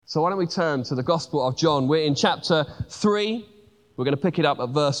So why don't we turn to the Gospel of John? We're in chapter 3. We're going to pick it up at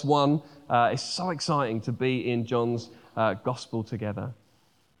verse 1. It's so exciting to be in John's Gospel together.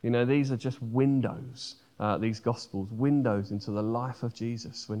 You know, these are just windows, these Gospels, windows into the life of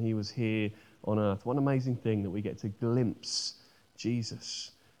Jesus when he was here on earth. What an amazing thing that we get to glimpse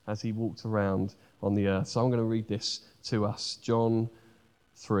Jesus as he walked around on the earth. So I'm going to read this to us. John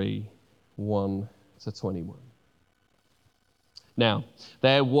 3, 1 to 21. Now,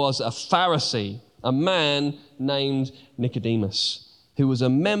 there was a Pharisee, a man named Nicodemus, who was a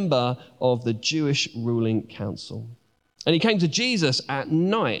member of the Jewish ruling council. And he came to Jesus at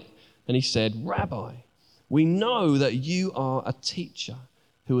night and he said, "Rabbi, we know that you are a teacher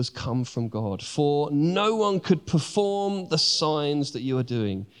who has come from God, for no one could perform the signs that you are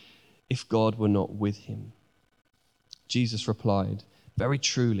doing if God were not with him." Jesus replied, "Very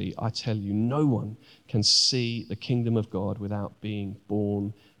truly, I tell you, no one can see the kingdom of God without being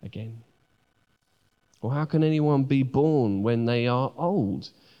born again." "Well, how can anyone be born when they are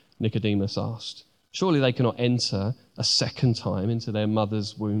old?" Nicodemus asked. "Surely they cannot enter a second time into their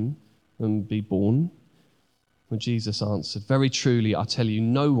mother's womb and be born?" Well, Jesus answered, "Very truly, I tell you,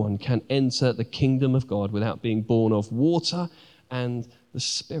 no one can enter the kingdom of God without being born of water and the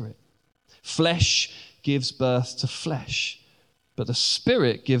Spirit. Flesh gives birth to flesh, but the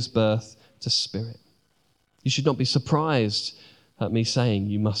Spirit gives birth to spirit. You should not be surprised at me saying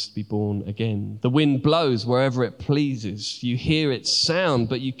you must be born again. The wind blows wherever it pleases. You hear its sound,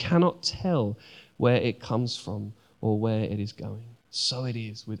 but you cannot tell where it comes from or where it is going. So it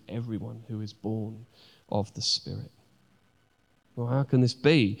is with everyone who is born of the Spirit." "Well, how can this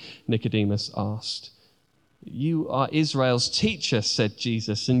be?" Nicodemus asked. "You are Israel's teacher," said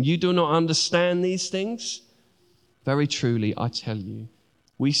Jesus, "and you do not understand these things? Very truly, I tell you,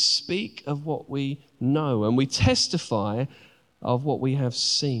 we speak of what we know and we testify of what we have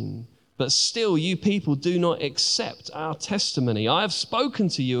seen. But still, you people do not accept our testimony. I have spoken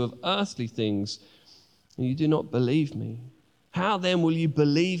to you of earthly things, and you do not believe me. How then will you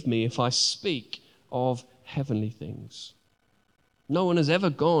believe me if I speak of heavenly things? No one has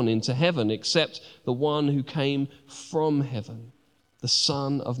ever gone into heaven except the one who came from heaven, the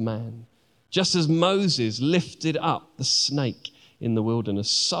Son of Man. Just as Moses lifted up the snake in the wilderness,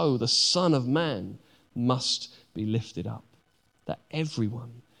 so the Son of Man must be lifted up, that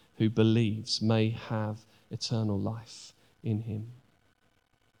everyone who believes may have eternal life in him.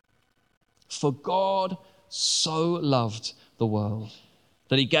 For God so loved the world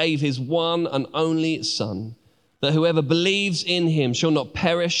that he gave his one and only Son, that whoever believes in him shall not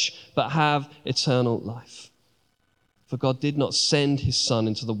perish but have eternal life. For God did not send his Son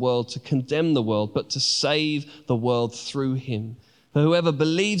into the world to condemn the world, but to save the world through him. For whoever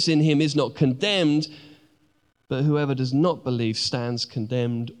believes in him is not condemned, but whoever does not believe stands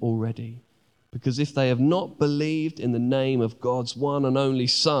condemned already. Because if they have not believed in the name of God's one and only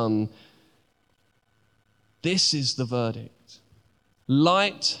Son, this is the verdict.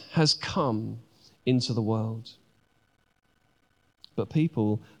 Light has come into the world, but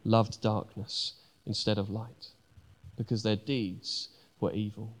people loved darkness instead of light, because their deeds were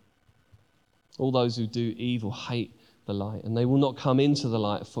evil. All those who do evil hate the light, and they will not come into the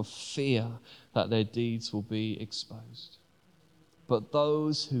light for fear that their deeds will be exposed. But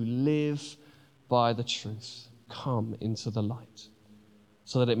those who live by the truth come into the light,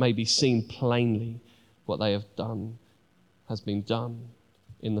 so that it may be seen plainly what they have done has been done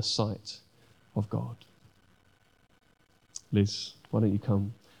in the sight of God. Liz, why don't you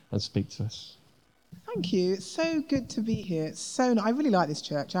come and speak to us? Thank you. It's so good to be here. I really like this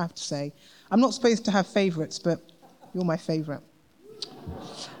church, I have to say. I'm not supposed to have favourites, but you're my favourite.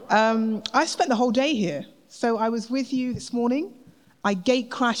 I spent the whole day here. So I was with you this morning. I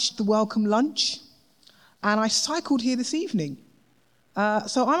gate crashed the welcome lunch, and I cycled here this evening.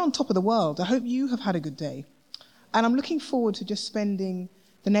 So I'm on top of the world. I hope you have had a good day. And I'm looking forward to just spending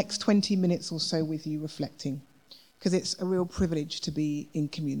the next 20 minutes or so with you reflecting, because it's a real privilege to be in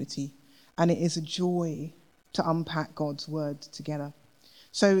community. And it is a joy to unpack God's word together.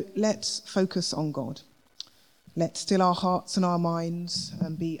 So let's focus on God. Let's still our hearts and our minds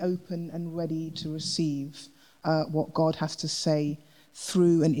and be open and ready to receive what God has to say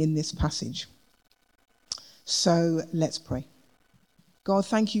through and in this passage. So let's pray. God,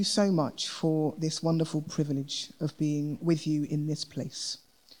 thank you so much for this wonderful privilege of being with you in this place,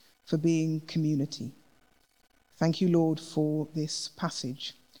 for being community. Thank you, Lord, for this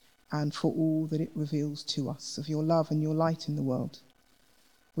passage and for all that it reveals to us of your love and your light in the world.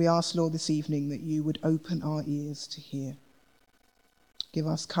 We ask, Lord, this evening that you would open our ears to hear. Give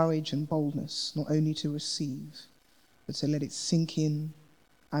us courage and boldness, not only to receive, but to let it sink in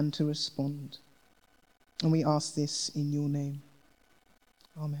and to respond. And we ask this in your name.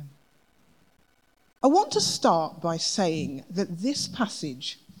 Amen. I want to start by saying that this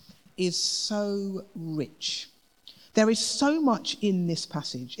passage is so rich. There is so much in this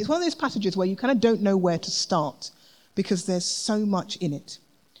passage. It's one of those passages where you kind of don't know where to start because there's so much in it.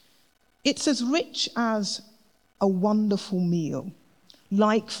 It's as rich as a wonderful meal,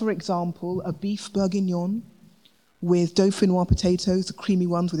 like, for example, a beef bourguignon with dauphinoise potatoes, the creamy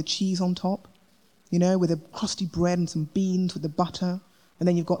ones with the cheese on top, with a crusty bread and some beans with the butter, and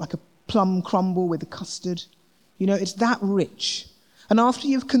then you've got like a plum crumble with the custard. It's that rich. And after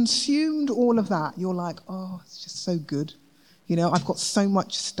you've consumed all of that, you're like, oh, it's just so good. I've got so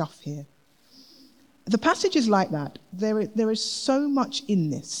much stuff here. The passage is like that. There is so much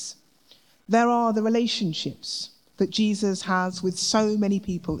in this. There are the relationships that Jesus has with so many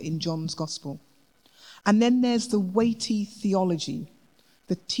people in John's Gospel. And then there's the weighty theology,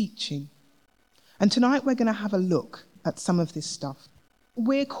 the teaching. And tonight we're going to have a look at some of this stuff.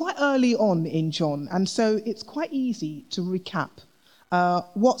 We're quite early on in John, and so it's quite easy to recap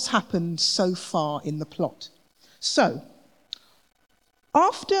what's happened so far in the plot. So,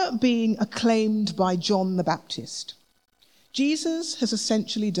 after being acclaimed by John the Baptist, Jesus has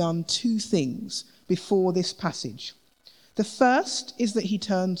essentially done two things before this passage. The first is that he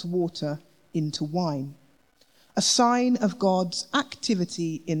turns water into wine, a sign of God's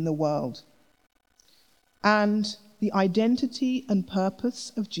activity in the world. And the identity and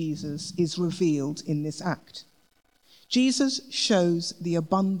purpose of Jesus is revealed in this act. Jesus shows the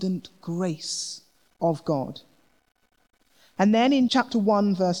abundant grace of God. And then in chapter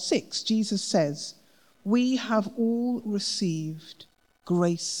 1, verse 6, Jesus says, "We have all received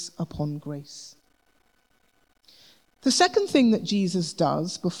grace upon grace." The second thing that Jesus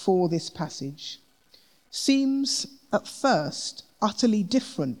does before this passage seems at first utterly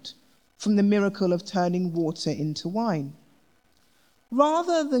different from the miracle of turning water into wine.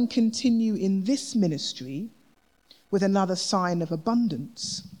 Rather than continue in this ministry with another sign of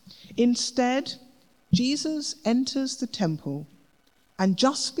abundance, instead, Jesus enters the temple, and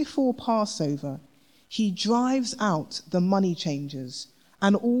just before Passover, he drives out the money changers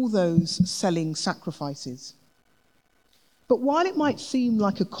and all those selling sacrifices. But while it might seem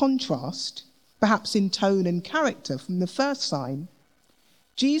like a contrast, perhaps in tone and character from the first sign,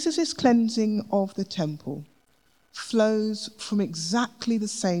 Jesus' cleansing of the temple flows from exactly the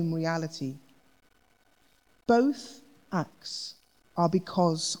same reality. Both acts are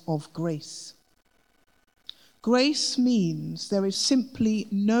because of grace. Grace means there is simply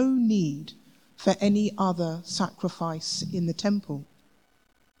no need for any other sacrifice in the temple.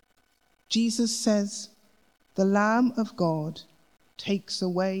 Jesus says, "The Lamb of God takes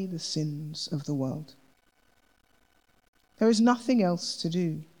away the sins of the world." There is nothing else to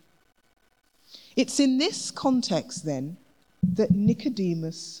do. It's in this context, then, that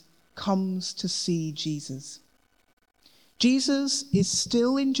Nicodemus comes to see Jesus. Jesus is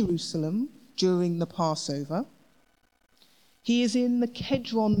still in Jerusalem during the Passover. He is in the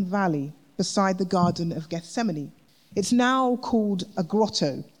Kedron Valley beside the Garden of Gethsemane. It's now called a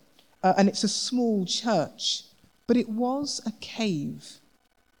grotto, and it's a small church, but it was a cave.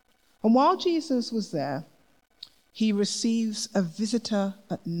 And while Jesus was there, he receives a visitor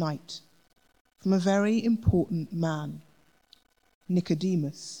at night from a very important man,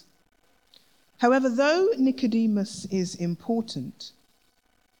 Nicodemus. However, though Nicodemus is important,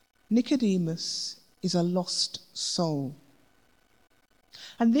 Nicodemus is a lost soul.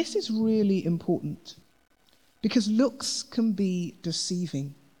 And this is really important because looks can be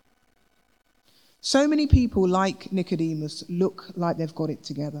deceiving. So many people like Nicodemus look like they've got it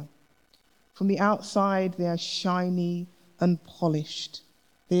together. From the outside, they are shiny and polished.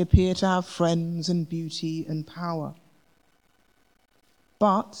 They appear to have friends and beauty and power.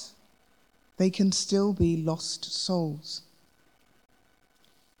 But they can still be lost souls.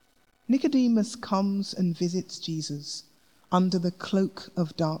 Nicodemus comes and visits Jesus under the cloak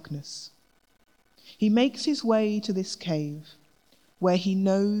of darkness. He makes his way to this cave where he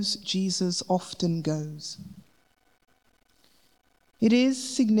knows Jesus often goes. It is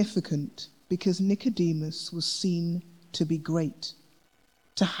significant because Nicodemus was seen to be great,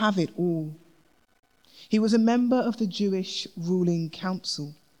 to have it all. He was a member of the Jewish ruling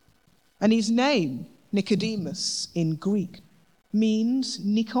council, and his name, Nicodemus, in Greek, means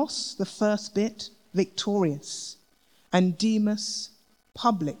Nikos, the first bit, victorious, and Demas,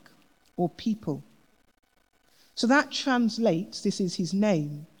 public or people. So that translates, this is his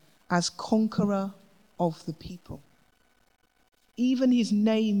name, as conqueror of the people. Even his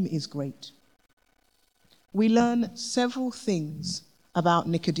name is great. We learn several things about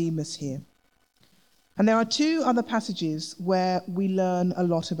Nicodemus here. And there are two other passages where we learn a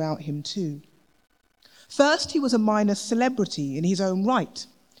lot about him too. First, he was a minor celebrity in his own right,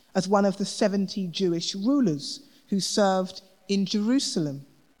 as one of the 70 Jewish rulers who served in Jerusalem,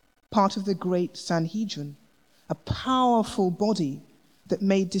 part of the great Sanhedrin, a powerful body that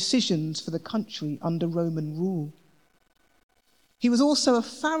made decisions for the country under Roman rule. He was also a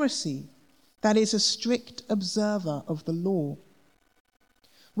Pharisee, that is, a strict observer of the law.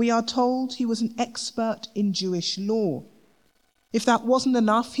 We are told he was an expert in Jewish law. If that wasn't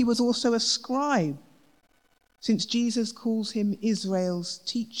enough, he was also a scribe, since Jesus calls him Israel's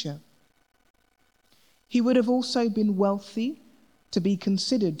teacher. He would have also been wealthy to be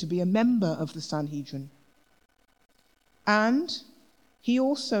considered to be a member of the Sanhedrin. And he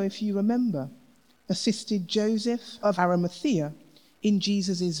also, if you remember, assisted Joseph of Arimathea in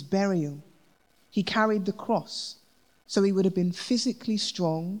Jesus' burial. He carried the cross, so he would have been physically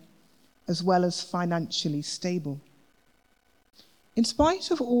strong as well as financially stable. In spite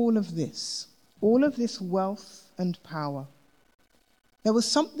of all of this wealth and power, there was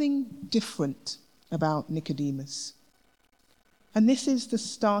something different about Nicodemus. And this is the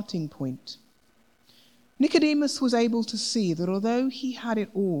starting point. Nicodemus was able to see that although he had it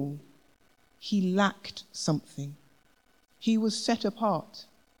all, he lacked something. He was set apart,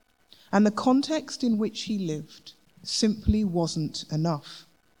 and the context in which he lived simply wasn't enough.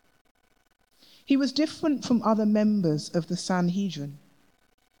 He was different from other members of the Sanhedrin,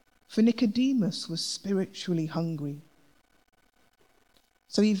 for Nicodemus was spiritually hungry.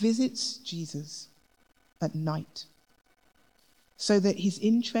 So he visits Jesus at night, so that his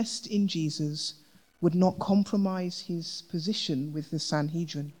interest in Jesus would not compromise his position with the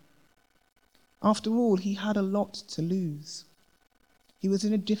Sanhedrin. After all, he had a lot to lose. He was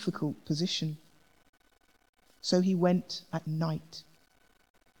in a difficult position. So he went at night.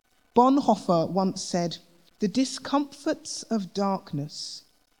 Bonhoeffer once said, "The discomforts of darkness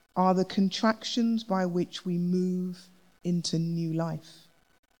are the contractions by which we move into new life."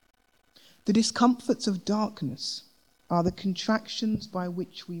 The discomforts of darkness are the contractions by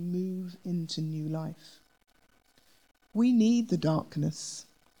which we move into new life. We need the darkness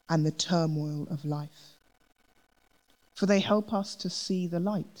and the turmoil of life, for they help us to see the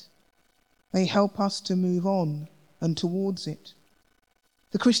light. They help us to move on and towards it.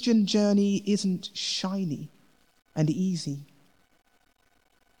 The Christian journey isn't shiny and easy.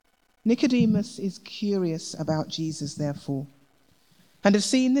 Nicodemus is curious about Jesus, therefore, and has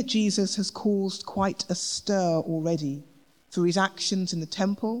seen that Jesus has caused quite a stir already through his actions in the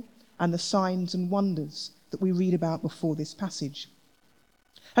temple and the signs and wonders that we read about before this passage.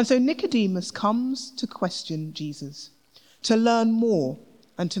 And so Nicodemus comes to question Jesus, to learn more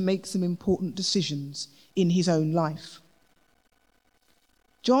and to make some important decisions in his own life.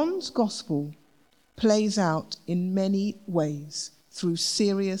 John's gospel plays out in many ways through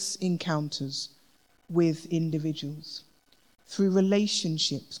serious encounters with individuals, through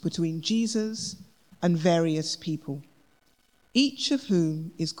relationships between Jesus and various people, each of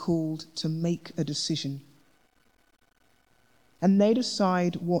whom is called to make a decision. And they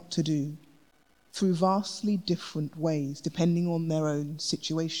decide what to do through vastly different ways, depending on their own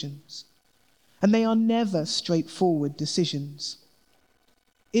situations. And they are never straightforward decisions.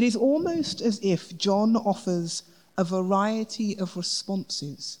 It is almost as if John offers a variety of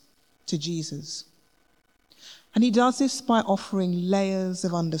responses to Jesus. And he does this by offering layers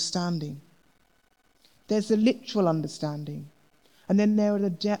of understanding. There's the literal understanding, and then there are the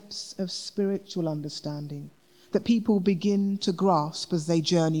depths of spiritual understanding that people begin to grasp as they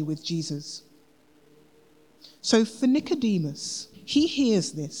journey with Jesus. So for Nicodemus, he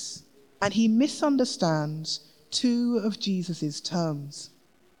hears this, and he misunderstands two of Jesus' terms.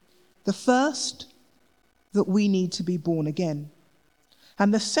 The first, that we need to be born again.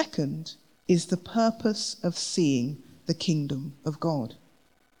 And the second is the purpose of seeing the kingdom of God.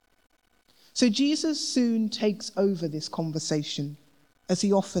 So Jesus soon takes over this conversation, as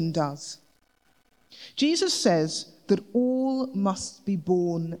he often does. Jesus says that all must be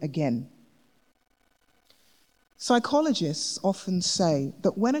born again. Psychologists often say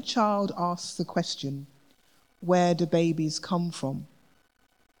that when a child asks the question, "Where do babies come from?"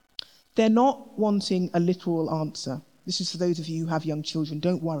 they're not wanting a literal answer. This is for those of you who have young children,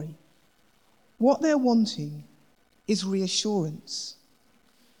 don't worry. What they're wanting is reassurance.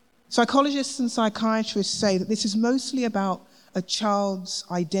 Psychologists and psychiatrists say that this is mostly about a child's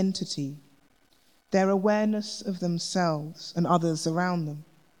identity, their awareness of themselves and others around them.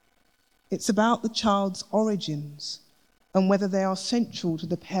 It's about the child's origins and whether they are central to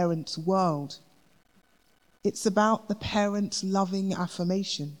the parent's world. It's about the parent's loving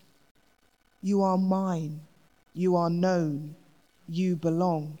affirmation. You are mine. You are known. You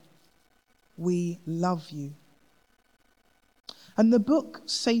belong. We love you. And the book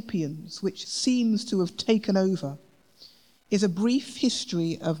Sapiens, which seems to have taken over, is a brief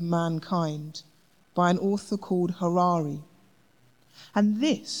history of mankind by an author called Harari. And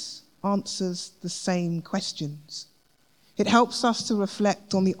this answers the same questions. It helps us to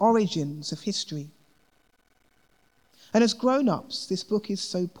reflect on the origins of history. And as grown-ups, this book is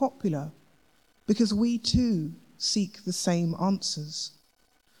so popular because we too seek the same answers.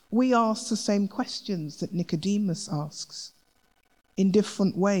 We ask the same questions that Nicodemus asks. In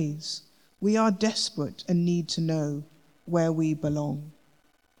different ways, we are desperate and need to know where we belong,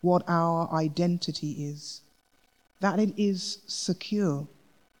 what our identity is, that it is secure,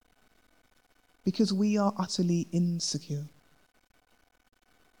 because we are utterly insecure.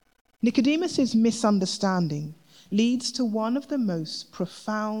 Nicodemus's misunderstanding leads to one of the most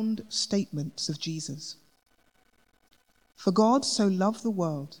profound statements of Jesus. For God so loved the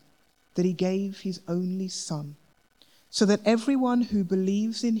world that he gave his only Son, so that everyone who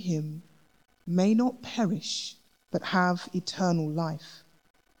believes in him may not perish, but have eternal life.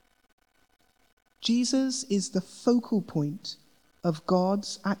 Jesus is the focal point of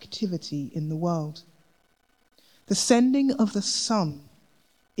God's activity in the world. The sending of the Son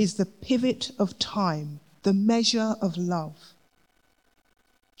is the pivot of time, the measure of love.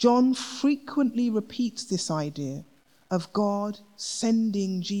 John frequently repeats this idea of God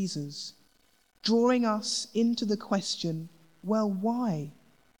sending Jesus, drawing us into the question, well, why?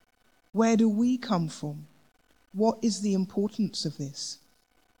 Where do we come from? What is the importance of this?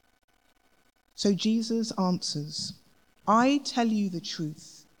 So Jesus answers, I tell you the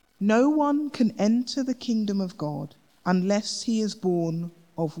truth. No one can enter the kingdom of God unless he is born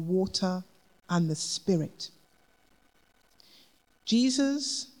of water and the Spirit.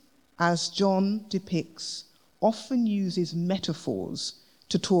 Jesus, as John depicts, often uses metaphors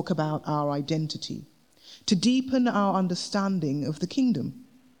to talk about our identity, to deepen our understanding of the kingdom.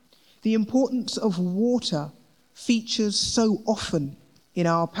 The importance of water features so often in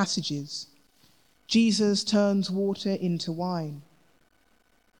our passages. Jesus turns water into wine.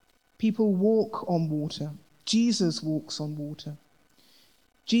 People walk on water. Jesus walks on water.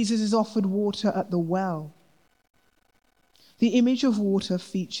 Jesus is offered water at the well. The image of water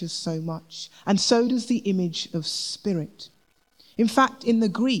features so much, and so does the image of spirit. In fact, in the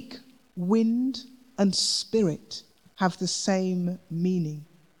Greek, wind and spirit have the same meaning.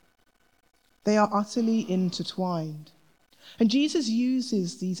 They are utterly intertwined. And Jesus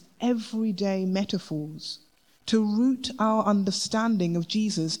uses these everyday metaphors to root our understanding of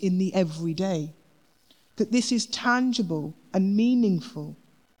Jesus in the everyday, that this is tangible and meaningful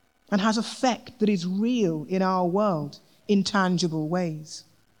and has effect that is real in our world in tangible ways.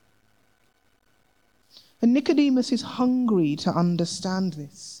 And Nicodemus is hungry to understand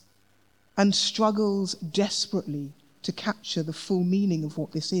this and struggles desperately to capture the full meaning of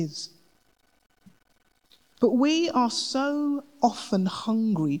what this is. But we are so often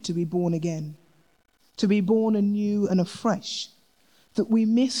hungry to be born again, to be born anew and afresh, that we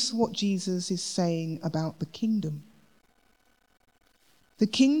miss what Jesus is saying about the kingdom. The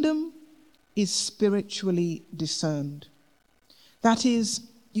kingdom is spiritually discerned. That is,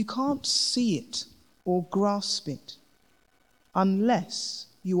 you can't see it or grasp it unless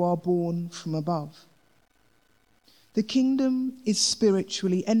you are born from above. The kingdom is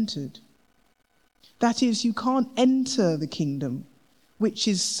spiritually entered. That is, you can't enter the kingdom, which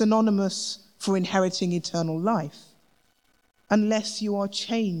is synonymous for inheriting eternal life, unless you are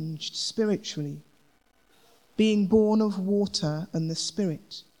changed spiritually, being born of water and the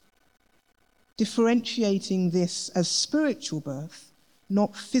Spirit, differentiating this as spiritual birth,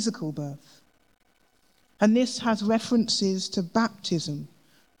 not physical birth. And this has references to baptism,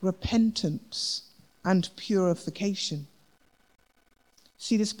 repentance, and purification.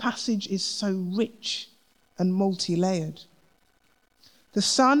 See, this passage is so rich and multi-layered. The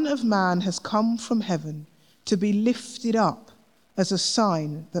Son of Man has come from heaven to be lifted up as a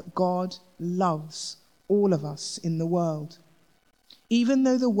sign that God loves all of us in the world, even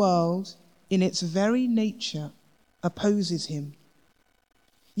though the world, in its very nature, opposes him.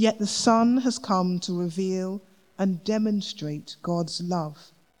 Yet the Son has come to reveal and demonstrate God's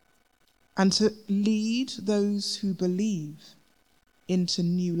love and to lead those who believe into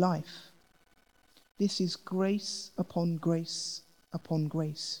new life. This is grace upon grace upon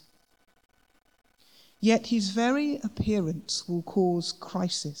grace. Yet his very appearance will cause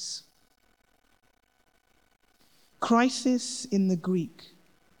crisis. Crisis in the Greek,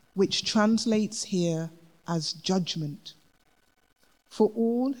 which translates here as judgment. For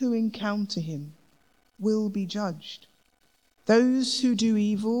all who encounter him will be judged. Those who do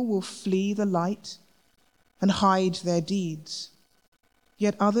evil will flee the light and hide their deeds.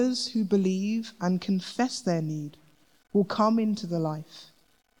 Yet others who believe and confess their need will come into the life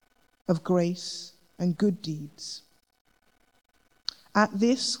of grace and good deeds. At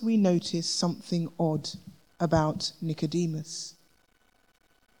this, we notice something odd about Nicodemus,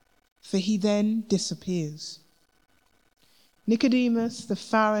 for he then disappears. Nicodemus, the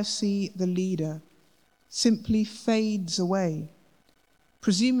Pharisee, the leader, simply fades away,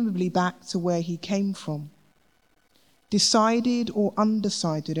 presumably back to where he came from. Decided or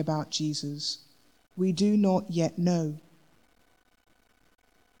undecided about Jesus, we do not yet know.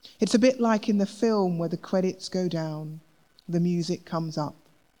 It's a bit like in the film where the credits go down, the music comes up,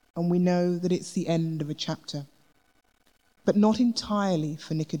 and we know that it's the end of a chapter. But not entirely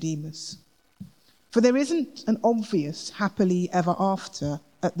for Nicodemus. For there isn't an obvious happily ever after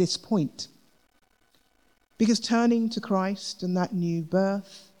at this point. Because turning to Christ and that new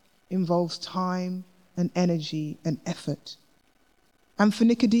birth involves time and energy and effort. And for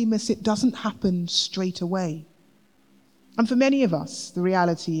Nicodemus, it doesn't happen straight away. And for many of us, the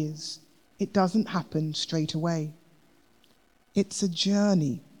reality is, it doesn't happen straight away. It's a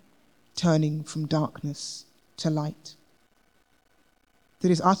journey turning from darkness to light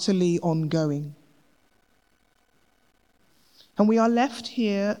that is utterly ongoing. And we are left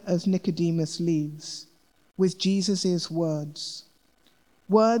here as Nicodemus leaves with Jesus' words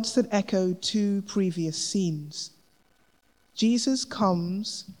that echo two previous scenes. Jesus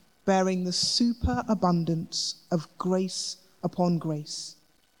comes bearing the superabundance of grace upon grace,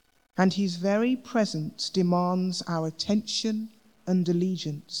 and his very presence demands our attention and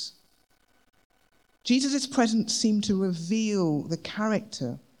allegiance. Jesus' presence seemed to reveal the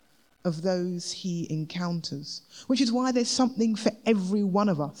character of those he encounters, which is why there's something for every one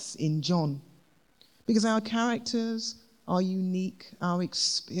of us in John, because our characters are unique, our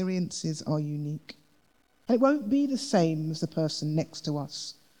experiences are unique. And it won't be the same as the person next to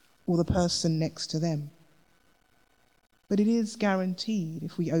us or the person next to them. But it is guaranteed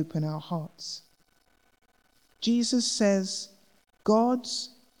if we open our hearts. Jesus says God's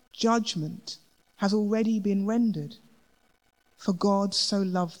judgment has already been rendered, for God so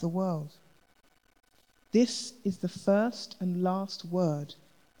loved the world. This is the first and last word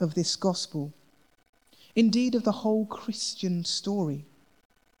of this gospel, indeed of the whole Christian story.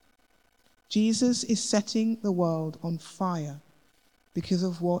 Jesus is setting the world on fire because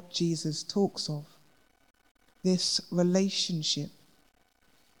of what Jesus talks of. This relationship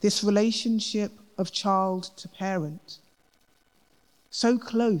of child to parent, so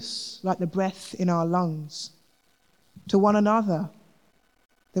close like the breath in our lungs, to one another,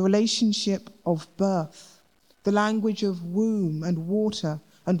 the relationship of birth, the language of womb and water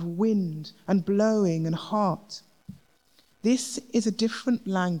and wind and blowing and heart. This is a different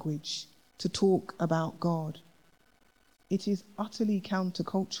language to talk about God. It is utterly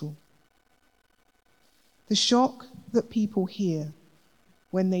countercultural. The shock that people hear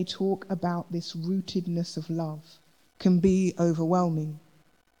when they talk about this rootedness of love can be overwhelming.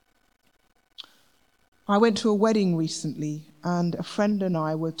 I went to a wedding recently, and a friend and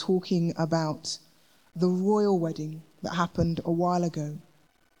I were talking about the royal wedding that happened a while ago,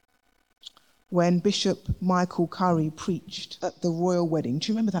 when Bishop Michael Curry preached at the royal wedding. Do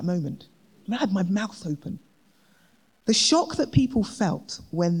you remember that moment? I had my mouth open. The shock that people felt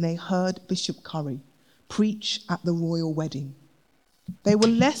when they heard Bishop Curry preach at the royal wedding. They were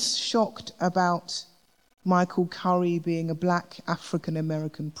less shocked about Michael Curry being a black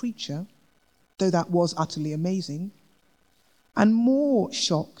African-American preacher, though that was utterly amazing, and more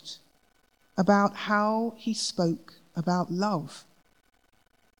shocked about how he spoke about love.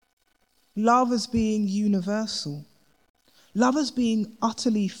 Love as being universal. Love as being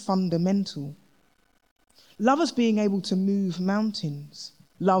utterly fundamental. Love as being able to move mountains.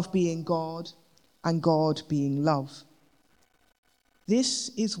 Love being God and God being love. This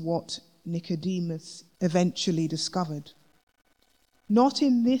is what Nicodemus eventually discovered. Not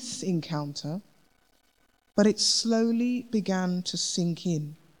in this encounter, but it slowly began to sink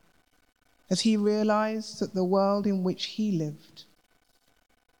in as he realized that the world in which he lived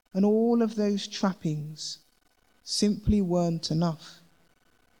and all of those trappings simply weren't enough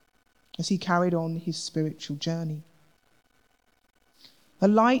as he carried on his spiritual journey. A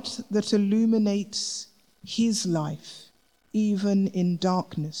light that illuminates his life even in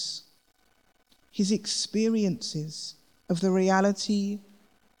darkness, his experiences of the reality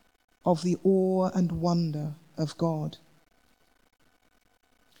of the awe and wonder of God.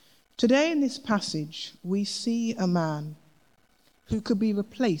 Today in this passage, we see a man who could be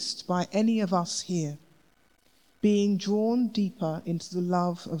replaced by any of us here, being drawn deeper into the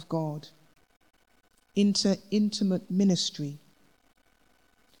love of God, into intimate ministry.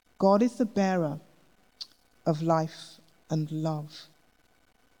 God is the bearer of life and love.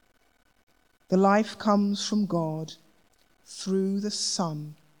 The life comes from God through the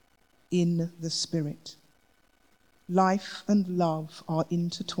Son in the Spirit. Life and love are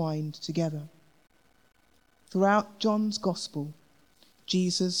intertwined together. Throughout John's Gospel,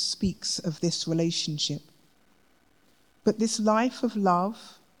 Jesus speaks of this relationship. But this life and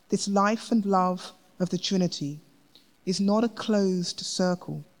love of the Trinity is not a closed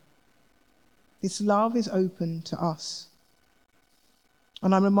circle. This love is open to us.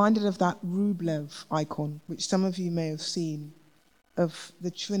 And I'm reminded of that Rublev icon, which some of you may have seen, of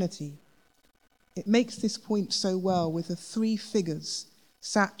the Trinity. It makes this point so well with the three figures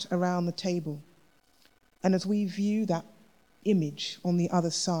sat around the table. And as we view that image on the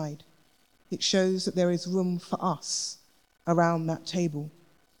other side, it shows that there is room for us around that table.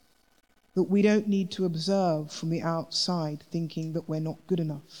 That we don't need to observe from the outside thinking that we're not good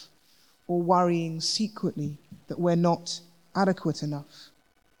enough, or worrying secretly that we're not adequate enough.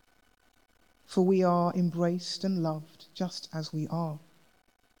 For we are embraced and loved just as we are.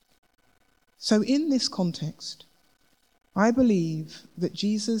 So in this context, I believe that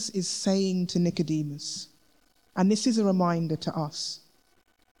Jesus is saying to Nicodemus, and this is a reminder to us,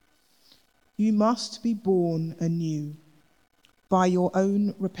 you must be born anew by your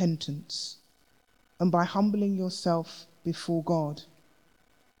own repentance and by humbling yourself before God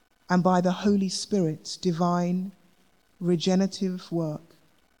and by the Holy Spirit's divine regenerative work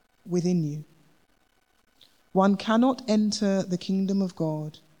within you. One cannot enter the kingdom of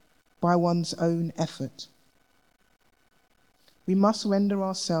God by one's own effort. We must render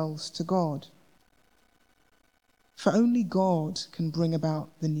ourselves to God, for only God can bring about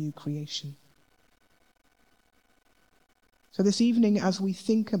the new creation. So this evening, as we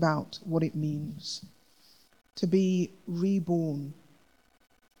think about what it means to be reborn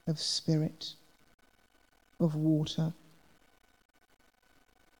of spirit, of water,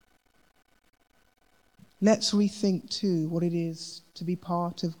 let's rethink too what it is to be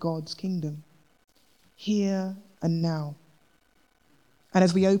part of God's kingdom, here and now. And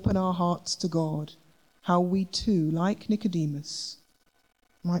as we open our hearts to God, how we too, like Nicodemus,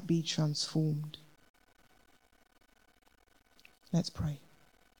 might be transformed. Let's pray.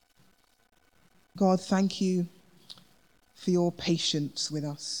 God, thank you for your patience with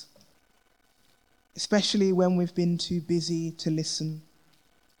us, especially when we've been too busy to listen,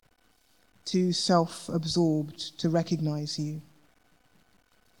 too self-absorbed to recognize you.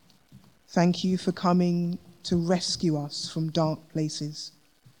 Thank you for coming to rescue us from dark places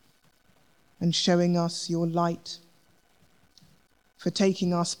and showing us your light, for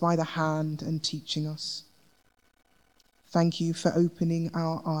taking us by the hand and teaching us. Thank you for opening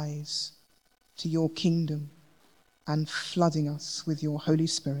our eyes to your kingdom and flooding us with your Holy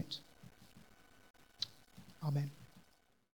Spirit. Amen.